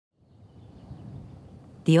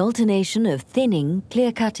The alternation of thinning,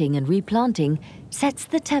 clear-cutting and replanting sets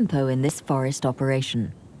the tempo in this forest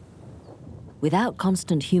operation. Without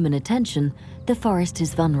constant human attention, the forest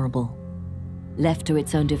is vulnerable. Left to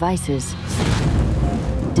its own devices,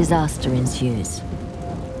 disaster ensues.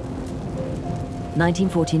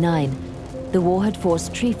 1949, the war had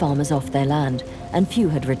forced tree farmers off their land, and few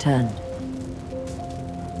had returned.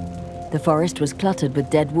 The forest was cluttered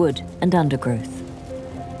with dead wood and undergrowth.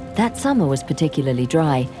 That summer was particularly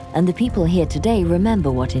dry, and the people here today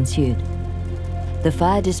remember what ensued. The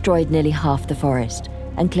fire destroyed nearly half the forest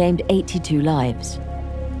and claimed 82 lives.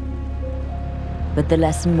 But the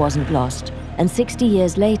lesson wasn't lost, and 60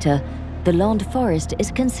 years later, the Landes forest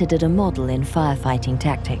is considered a model in firefighting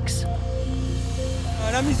tactics.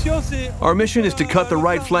 Our mission is to cut the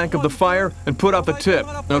right flank of the fire and put out the tip,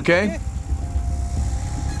 okay?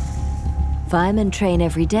 Firemen train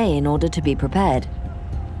every day in order to be prepared.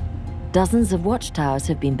 Dozens of watchtowers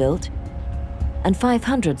have been built, and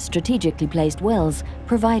 500 strategically placed wells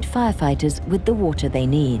provide firefighters with the water they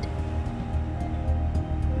need.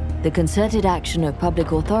 The concerted action of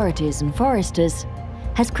public authorities and foresters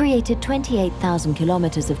has created 28,000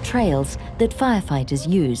 kilometers of trails that firefighters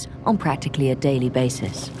use on practically a daily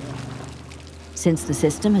basis. Since the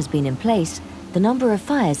system has been in place, the number of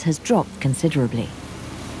fires has dropped considerably.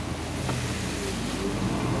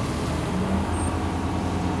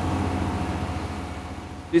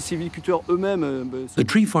 The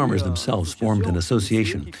tree farmers themselves formed an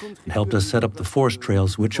association and helped us set up the forest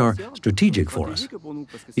trails, which are strategic for us,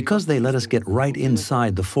 because they let us get right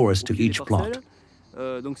inside the forest to each plot.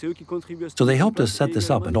 So they helped us set this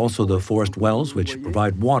up, and also the forest wells, which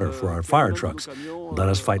provide water for our fire trucks, and let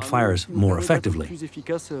us fight fires more effectively.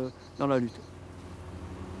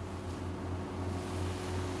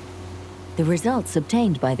 The results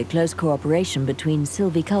obtained by the close cooperation between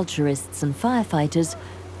silviculturists and firefighters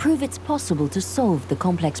prove it's possible to solve the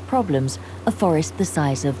complex problems a forest the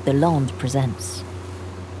size of the Landes presents.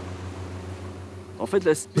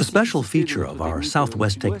 The special feature of our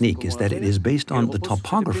Southwest technique is that it is based on the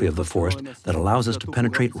topography of the forest that allows us to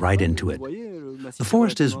penetrate right into it. The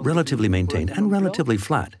forest is relatively maintained and relatively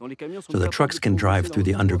flat, so the trucks can drive through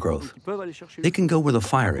the undergrowth. They can go where the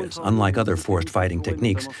fire is, unlike other forest fighting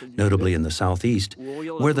techniques, notably in the southeast,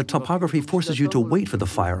 where the topography forces you to wait for the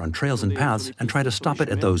fire on trails and paths and try to stop it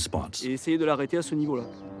at those spots.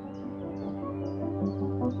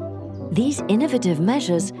 These innovative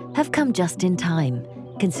measures have come just in time,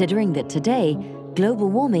 considering that today, global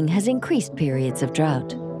warming has increased periods of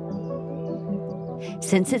drought.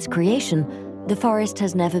 Since its creation, the forest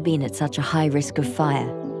has never been at such a high risk of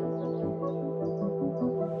fire.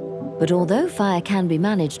 But although fire can be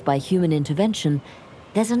managed by human intervention,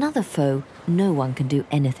 there's another foe no one can do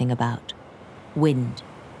anything about: wind.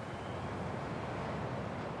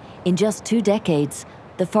 In just 2 decades,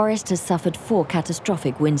 the forest has suffered 4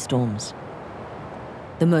 catastrophic windstorms.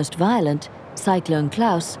 The most violent, Cyclone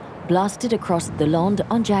Klaus, blasted across the Landes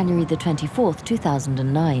on January the 24th,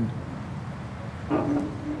 2009.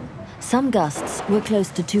 Some gusts were close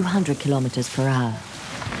to 200 kilometers per hour.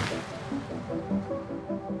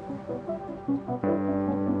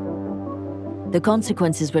 The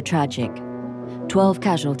consequences were tragic: 12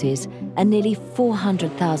 casualties and nearly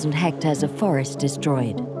 400,000 hectares of forest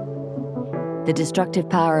destroyed. The destructive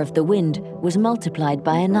power of the wind was multiplied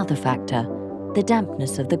by another factor: the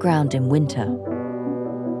dampness of the ground in winter.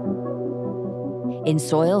 In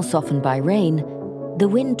soil softened by rain, the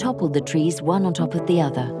wind toppled the trees one on top of the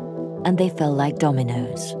other, and they fell like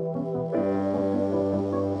dominoes.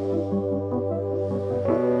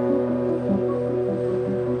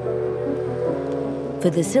 For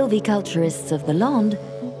the silviculturists of the Landes,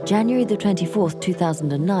 January the 24th,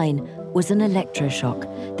 2009 was an electroshock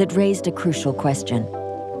that raised a crucial question.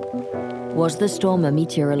 Was the storm a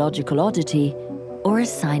meteorological oddity or a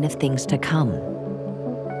sign of things to come?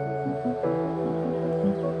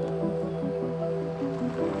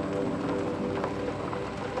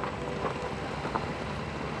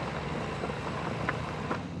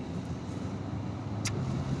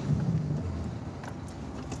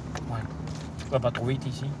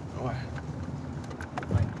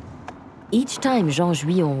 Each time Jean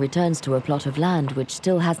Juillon returns to a plot of land which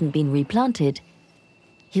still hasn't been replanted,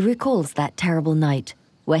 he recalls that terrible night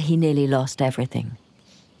where he nearly lost everything.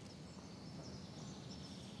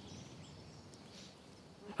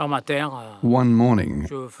 One morning,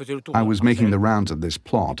 I was making the rounds of this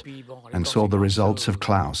plot and saw the results of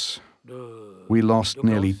Klaus. We lost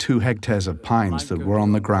nearly 2 hectares of pines that were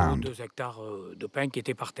on the ground.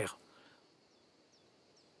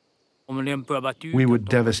 We were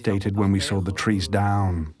devastated when we saw the trees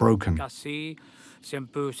down, broken.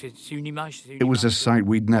 It was a sight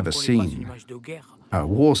we'd never seen, a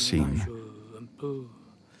war scene,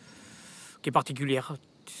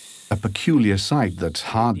 a peculiar sight that's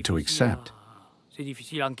hard to accept.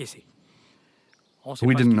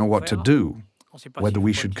 We didn't know what to do, whether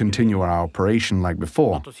we should continue our operation like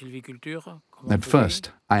before. At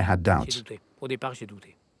first, I had doubts.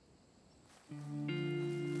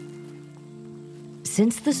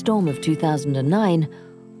 Since the storm of 2009,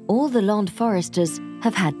 all the land foresters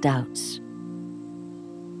have had doubts.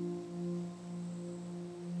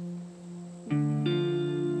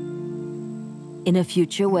 In a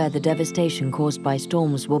future where the devastation caused by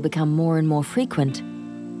storms will become more and more frequent,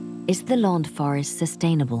 is the land forest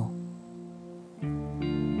sustainable?